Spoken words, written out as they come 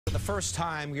first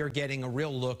time, we are getting a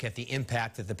real look at the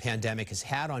impact that the pandemic has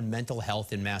had on mental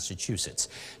health in Massachusetts.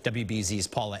 WBZ's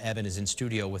Paula Evan is in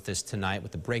studio with us tonight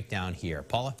with the breakdown here.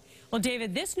 Paula? Well,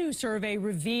 David, this new survey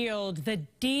revealed the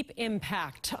deep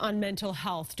impact on mental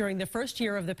health during the first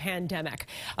year of the pandemic.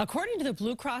 According to the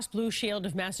Blue Cross Blue Shield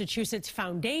of Massachusetts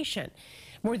Foundation,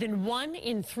 more than 1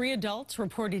 in 3 adults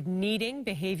reported needing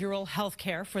behavioral health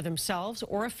care for themselves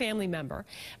or a family member.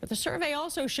 But the survey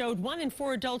also showed 1 in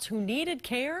 4 adults who needed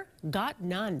care got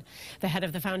none. The head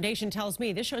of the foundation tells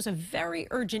me this shows a very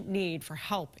urgent need for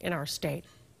help in our state.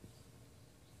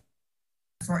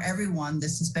 For everyone,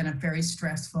 this has been a very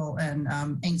stressful and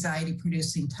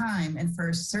anxiety-producing time. And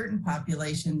for certain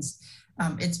populations,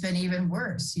 it's been even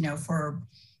worse, for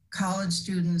college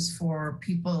students, for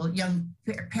people, young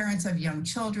parents of young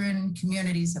children,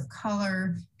 communities of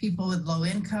color, people with low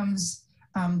incomes.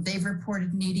 They've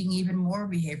reported needing even more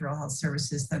behavioral health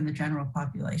services than the general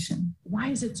population. Why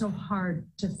is it so hard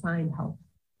to find help?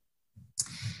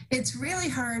 It's really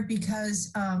hard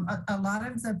because a lot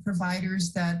of the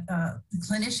providers that, the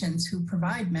clinicians who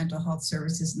provide mental health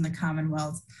services in the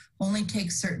Commonwealth only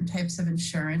take certain types of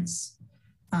insurance.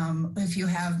 If you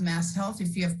have Mass Health,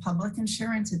 if you have public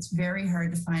insurance, it's very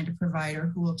hard to find a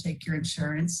provider who will take your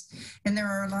insurance. And there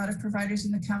are a lot of providers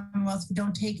in the Commonwealth who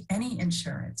don't take any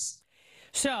insurance.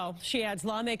 So, she adds,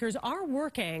 lawmakers are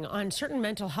working on certain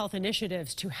mental health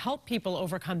initiatives to help people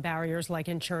overcome barriers like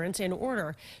insurance in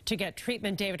order to get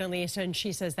treatment. David and Lisa, and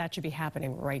she says that should be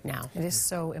happening right now. It is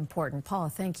so important. Paula,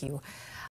 thank you.